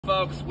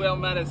Folks, Will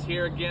Meadows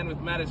here again with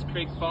Meadows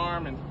Creek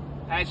Farm, and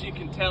as you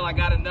can tell, I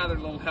got another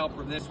little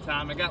helper this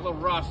time. I got little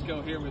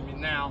Roscoe here with me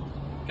now.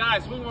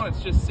 Guys, we want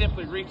to just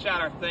simply reach out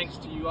our thanks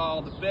to you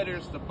all, the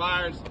bidders, the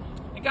buyers,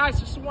 and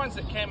guys, just the ones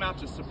that came out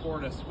to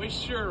support us. We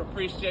sure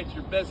appreciate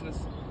your business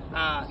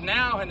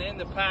now and in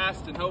the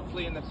past, and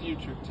hopefully in the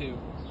future too.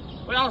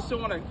 We also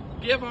want to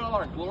give all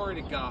our glory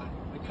to God,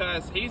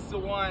 because He's the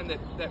one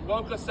that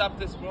woke us up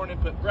this morning,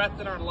 put breath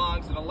in our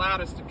lungs, and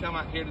allowed us to come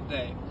out here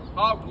today.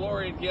 All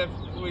glory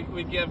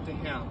we give to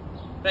Him.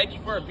 Thank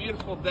you for a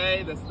beautiful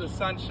day. That's the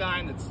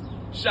sunshine that's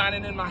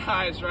shining in my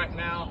eyes right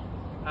now.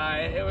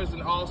 It was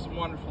an awesome,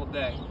 wonderful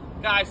day.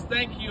 Guys,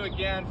 thank you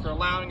again for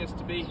allowing us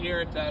to be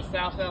here at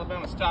South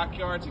Alabama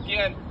Stockyards.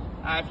 Again,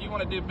 if you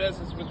want to do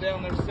business with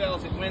them, their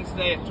sales at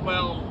Wednesday at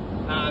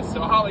 12.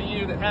 So all of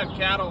you that have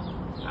cattle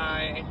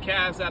and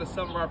calves out of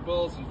some of our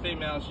bulls and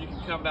females, you can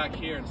come back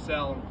here and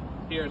sell them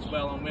here as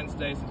well on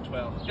Wednesdays at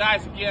 12.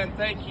 Guys, again,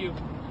 thank you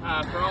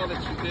for all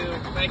that you do.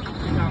 Thank you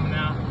for coming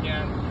out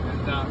again,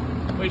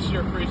 and we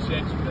sure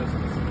appreciate your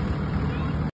business.